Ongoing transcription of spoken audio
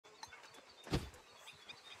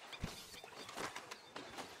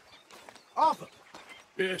Arthur,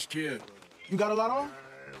 Yes, kid. you got a lot on?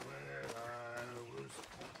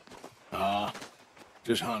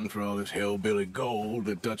 Just hunting for all this hillbilly gold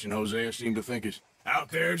that Dutch and Hosea seem to think is out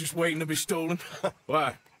there just waiting to be stolen.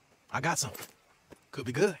 Why? I got something. Could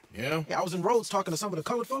be good. Yeah? Yeah, I was in Rhodes talking to some of the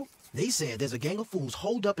colored folk. They said there's a gang of fools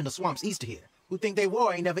holed up in the swamps east of here who think their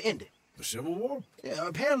war ain't never ended. The Civil War? Yeah,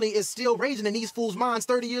 apparently it's still raging in these fools' minds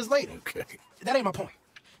 30 years later. Okay. That ain't my point.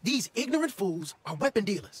 These ignorant fools are weapon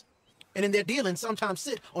dealers. And in their dealing sometimes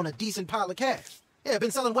sit on a decent pile of cash. Yeah,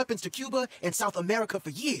 been selling weapons to Cuba and South America for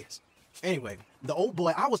years. Anyway, the old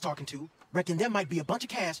boy I was talking to reckoned there might be a bunch of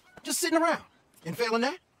cash just sitting around. And failing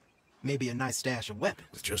that, maybe a nice stash of weapons.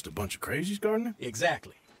 With just a bunch of crazies, Gardner?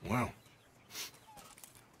 Exactly. Well,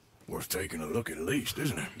 worth taking a look at least,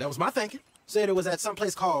 isn't it? That was my thinking. Said it was at some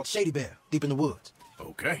place called Shady Bear, deep in the woods.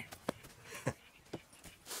 Okay.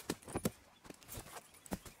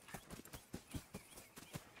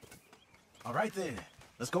 All right then,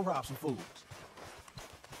 let's go rob some fools.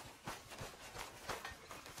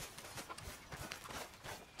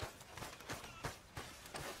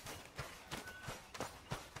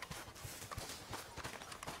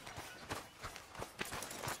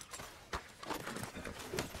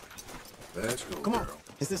 Let's go, Come on, girl.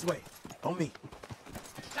 it's this way. On me.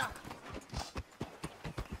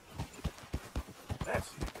 That's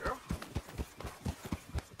it, girl.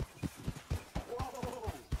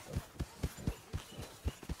 Whoa.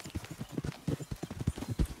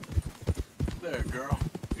 There, girl.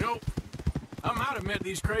 You know, I might have met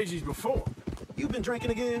these crazies before. You been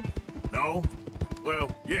drinking again? No?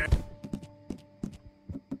 Well, yeah.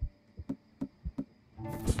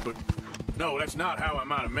 But no, that's not how I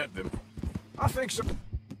might have met them. I think so.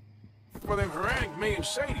 Well, they harangued me and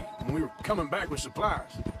Sadie when we were coming back with supplies.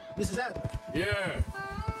 Mrs. Adler. Yeah,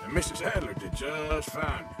 and Mrs. Adler did just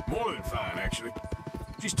fine. More than fine, actually.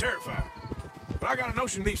 She's terrified. But I got a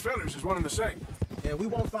notion these fellers is one and the same. And we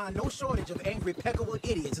won't find no shortage of angry Peckerwood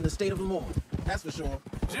idiots in the state of Lemoore. That's for sure.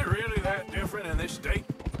 Is it really that different in this state?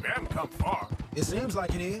 We haven't come far. It seems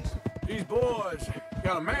like it is. These boys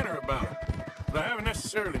got a manner about them, but I haven't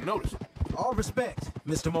necessarily noticed. All respect,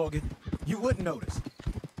 Mr. Morgan. You wouldn't notice.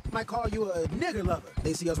 Might call you a nigger lover.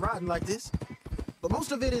 They see us riding like this. But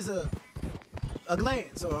most of it is a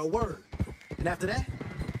glance or a word. And after that,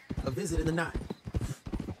 a visit in the night.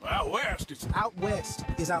 Out west, it's... Out west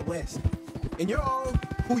is out west. And you're all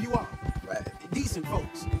who you are. Decent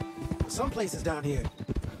folks. Some places down here,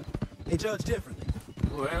 they judge differently.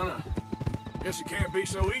 Well, I guess it can't be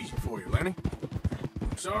so easy for you, Lenny.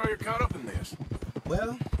 Sorry you're caught up in this.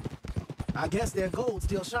 Well, I guess their gold's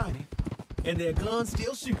still shining. And their guns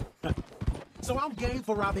still shoot. So I'm game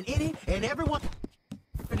for robbing any and everyone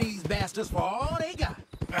of these bastards for all they got.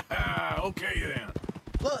 Okay, then.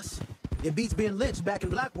 Plus, it beats being lynched back in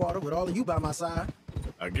Blackwater with all of you by my side.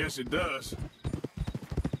 I guess it does.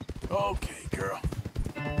 Okay, girl.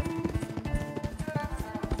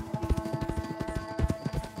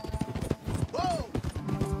 Whoa!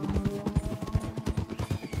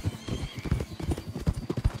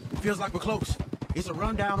 Feels like we're close. It's a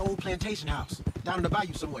rundown old plantation house, down in the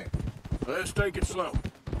bayou somewhere. Let's take it slow.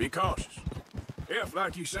 Be cautious. If,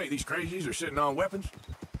 like you say, these crazies are sitting on weapons,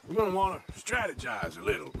 we're gonna want to strategize a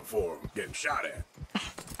little before getting shot at.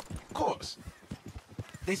 Of course.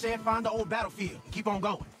 They said find the old battlefield. Keep on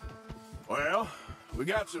going. Well, we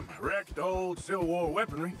got some wrecked old Civil War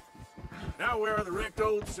weaponry. Now where are the wrecked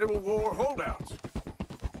old Civil War holdouts?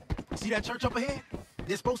 See that church up ahead?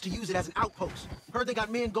 They're supposed to use it as an outpost. Heard they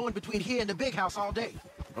got men going between here and the big house all day.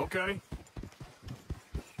 Okay.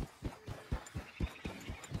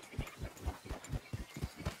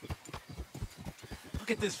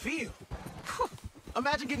 Look at this field.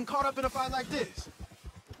 Imagine getting caught up in a fight like this.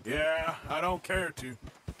 Yeah, I don't care to.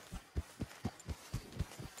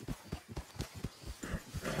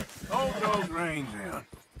 Hold those reins in.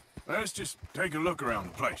 Let's just take a look around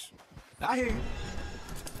the place. I hear you.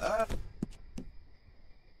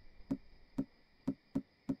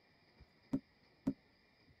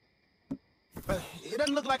 It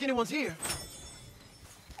doesn't look like anyone's here.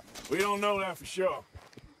 We don't know that for sure.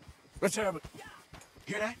 Let's have it.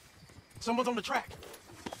 Hear that? Someone's on the track.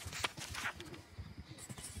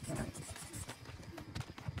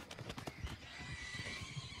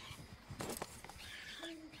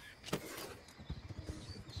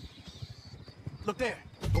 Look there,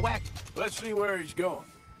 the wagon. Let's see where he's going.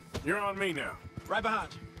 You're on me now. Right behind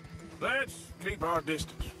you. Let's keep our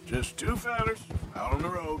distance. Just two fellers out on the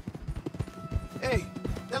road. Hey,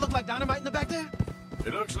 that look like dynamite in the back there?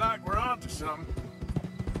 It looks like we're onto something.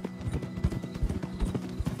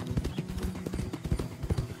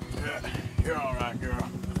 Yeah, you're all right, girl.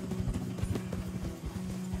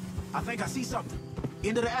 I think I see something.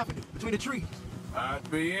 End of the avenue, between the trees. Might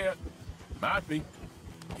be it. Might be.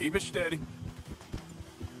 Keep it steady.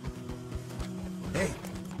 Hey,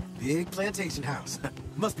 big plantation house.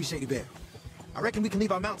 Must be Shady Belle. I reckon we can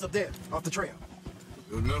leave our mounts up there, off the trail.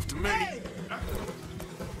 Good enough to me. Hey!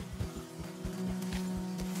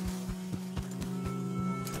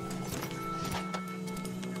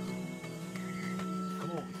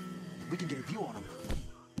 Come on. We can get a view on them.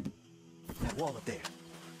 That wall up there.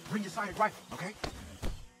 Bring your science rifle, okay?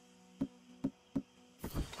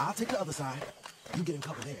 I'll take the other side. You get in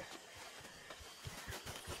cover there.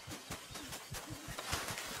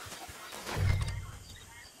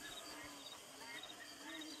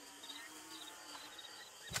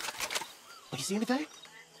 Oh, you see anything?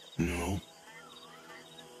 No.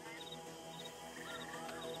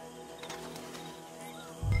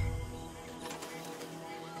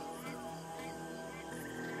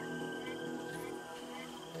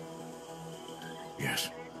 Yes.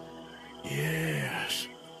 Yes.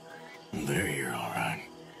 They're here, all right.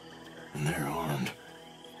 And they're armed.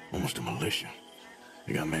 Almost a militia.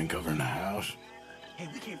 They got men covering the house. Hey,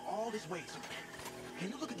 we came all this way, so can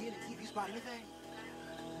you look again and see if you spot anything?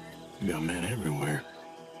 You got men everywhere.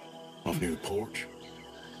 Off near the porch.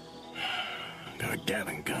 Got a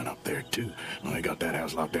Gatling gun up there, too. Well, they got that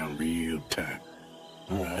house locked down real tight.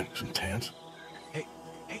 All right, some tents. Hey,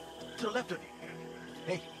 to the left of you.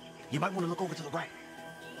 Hey, you might want to look over to the right.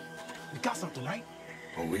 We got something, right?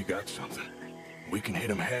 Oh, we got something. We can hit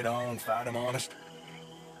them head on, fight them honest.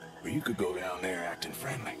 Or you could go down there acting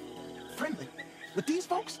friendly. Friendly? With these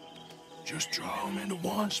folks? Just draw them into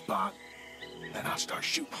one spot, then I'll start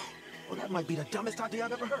shooting. Well, that might be the dumbest idea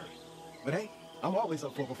I've ever heard. But hey, I'm always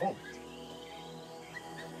up for performance.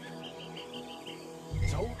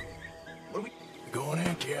 So, what do we... Going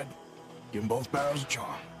in, kid. Give them both barrels a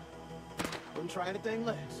charm. Wouldn't try anything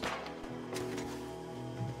less.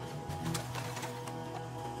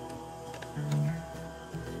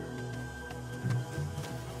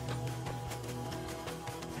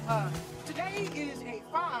 Today is a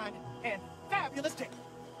fine and fabulous day,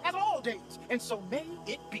 as all days, and so may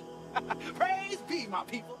it be. Praise be, my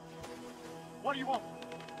people. What do you want?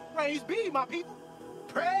 Praise be, my people.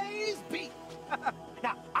 Praise be.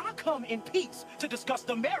 Now, I come in peace to discuss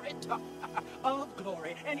the merit of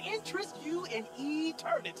glory and interest you in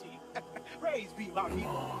eternity. Praise be, my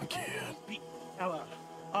people. Come on, kid. Praise be. Now,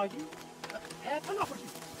 are you had enough of you?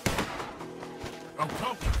 Oh,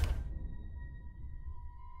 come.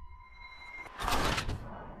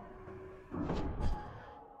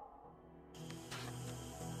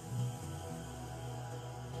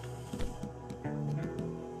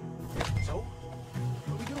 So,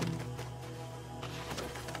 what do we do?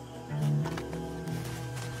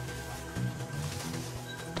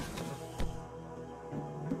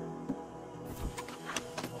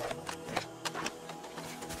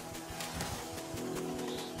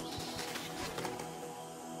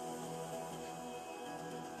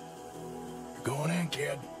 Going in,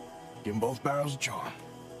 kid. Give them both barrels a charm.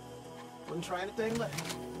 Wouldn't try anything less.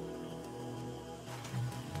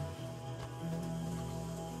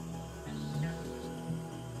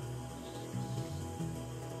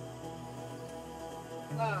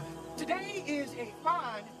 Today is a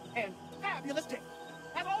fine and fabulous day,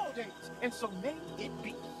 as all days, and so may it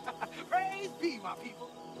be. Praise be, my people.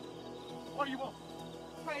 What do you want?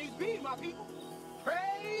 Praise be, my people.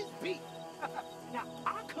 Praise be. Now,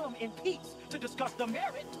 I come in peace to discuss the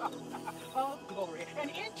merit of glory and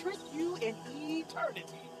interest you in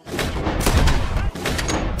eternity.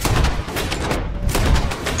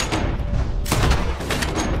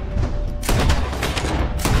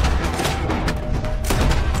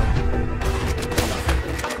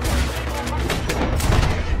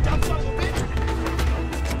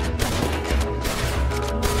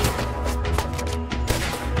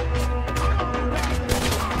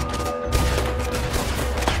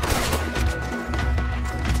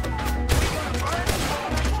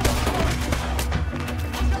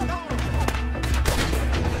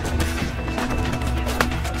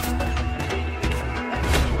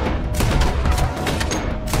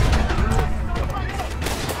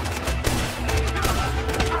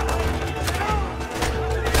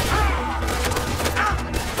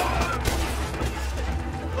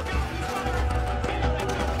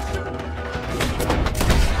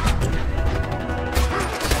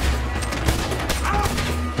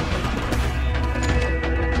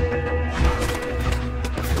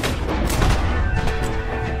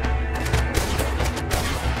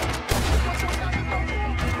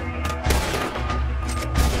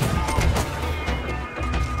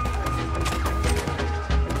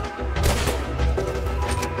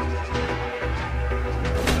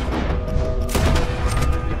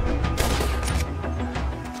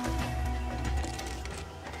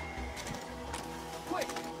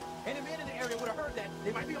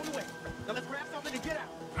 They might be on the way. Now let's grab something and get out.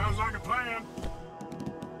 Sounds like a plan.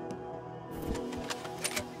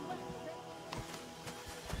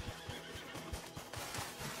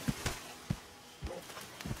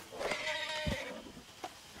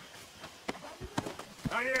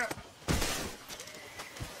 Not yet.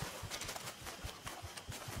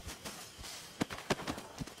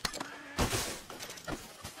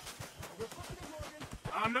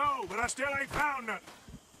 I know, but I still ain't found nothing.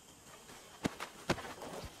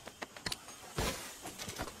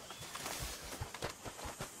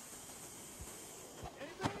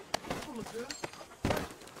 Anything? Look good.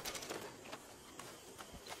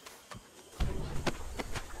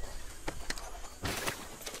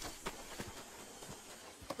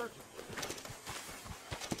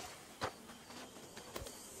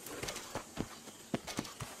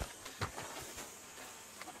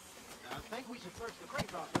 I think we should search the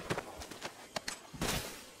crate box.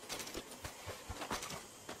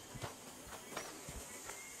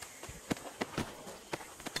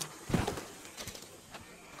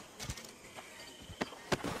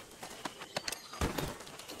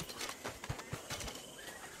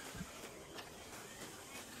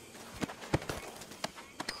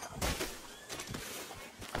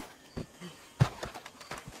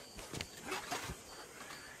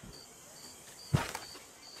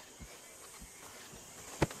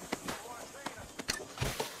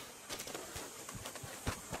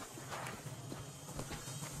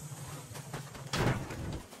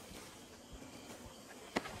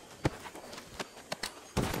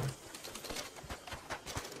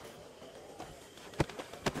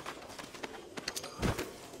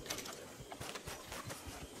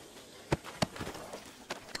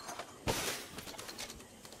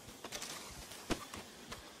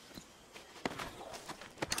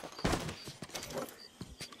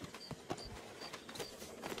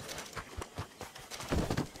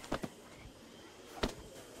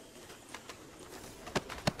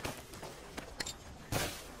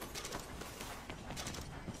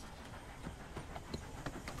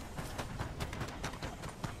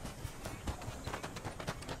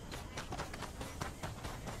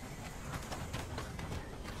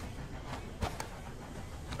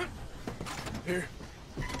 Here.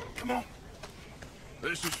 Come on.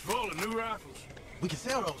 This is full of new rifles. We can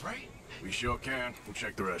sell those, right? We sure can. We'll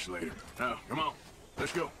check the rest later. Now, come on.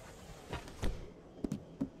 Let's go.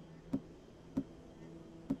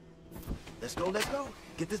 Let's go, let's go.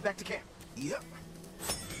 Get this back to camp. Yep.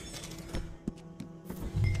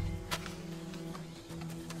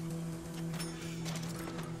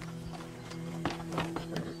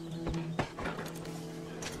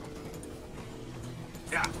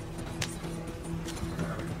 Yeah.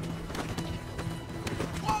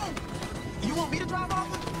 Whoa! You want me to drive off?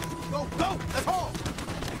 Go, go! Let's haul!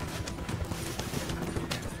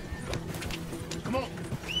 Come on.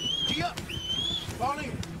 Gee up. Fall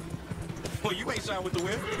in. Well, you ain't shot with the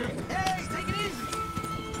whip. Hey, take it easy.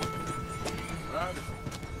 Right.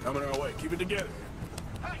 Coming our way. Keep it together.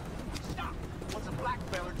 Hey, stop. What's a black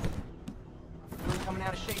feller? You're coming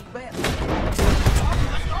out of shady bed.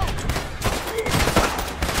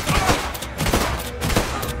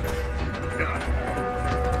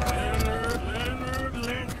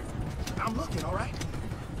 Leonard. I'm looking, all right?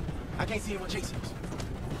 I can't see anyone chasing us.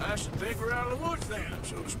 I should think we're out of the woods then,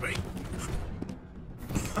 so to speak.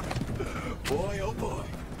 Boy, oh boy.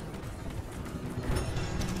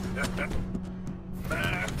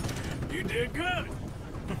 You did good.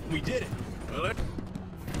 We did it. Well, let's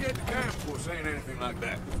get to camp before saying anything like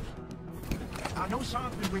that. I know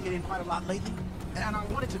Sean's been bringing in quite a lot lately, and I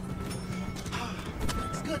wanted to...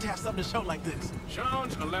 It's good to have something to show like this.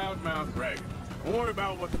 Sean's a loudmouth bragger. Don't worry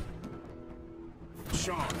about what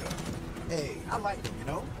Sean does. Hey, I like him, you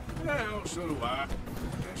know? Well, so do I.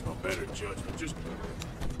 That's my better judgment. Just...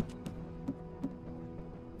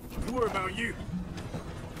 You worry about you.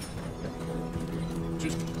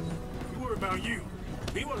 Just... You worry about you.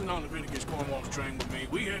 He wasn't on the Leviticus Cornwall's train with me.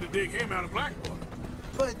 We had to dig him out of Blackwater.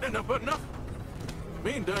 But... But nothing.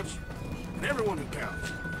 Me and Dutch, and everyone who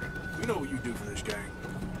counts. We know what you do for this gang.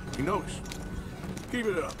 You notice. Keep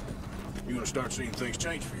it up. You're gonna start seeing things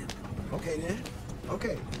change for you. Okay, then.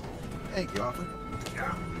 Okay. Thank you, Arthur.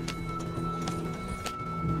 Yeah.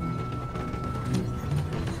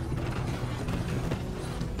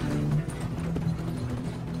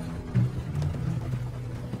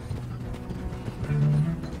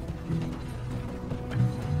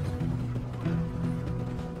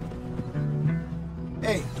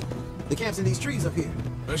 Hey, the camp's in these trees up here.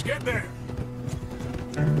 Let's get there.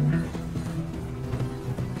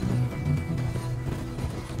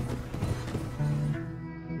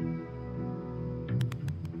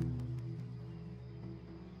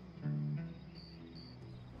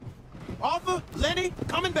 Arthur, Lenny,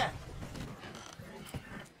 coming back.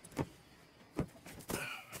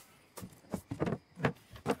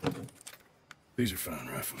 These are fine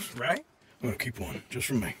rifles. Right? I'm gonna keep one, just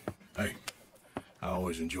for me. Hey, I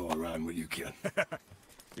always enjoy riding with you, kid.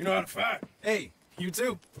 You know how to fight. Hey, you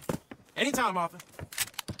too. Anytime, Arthur.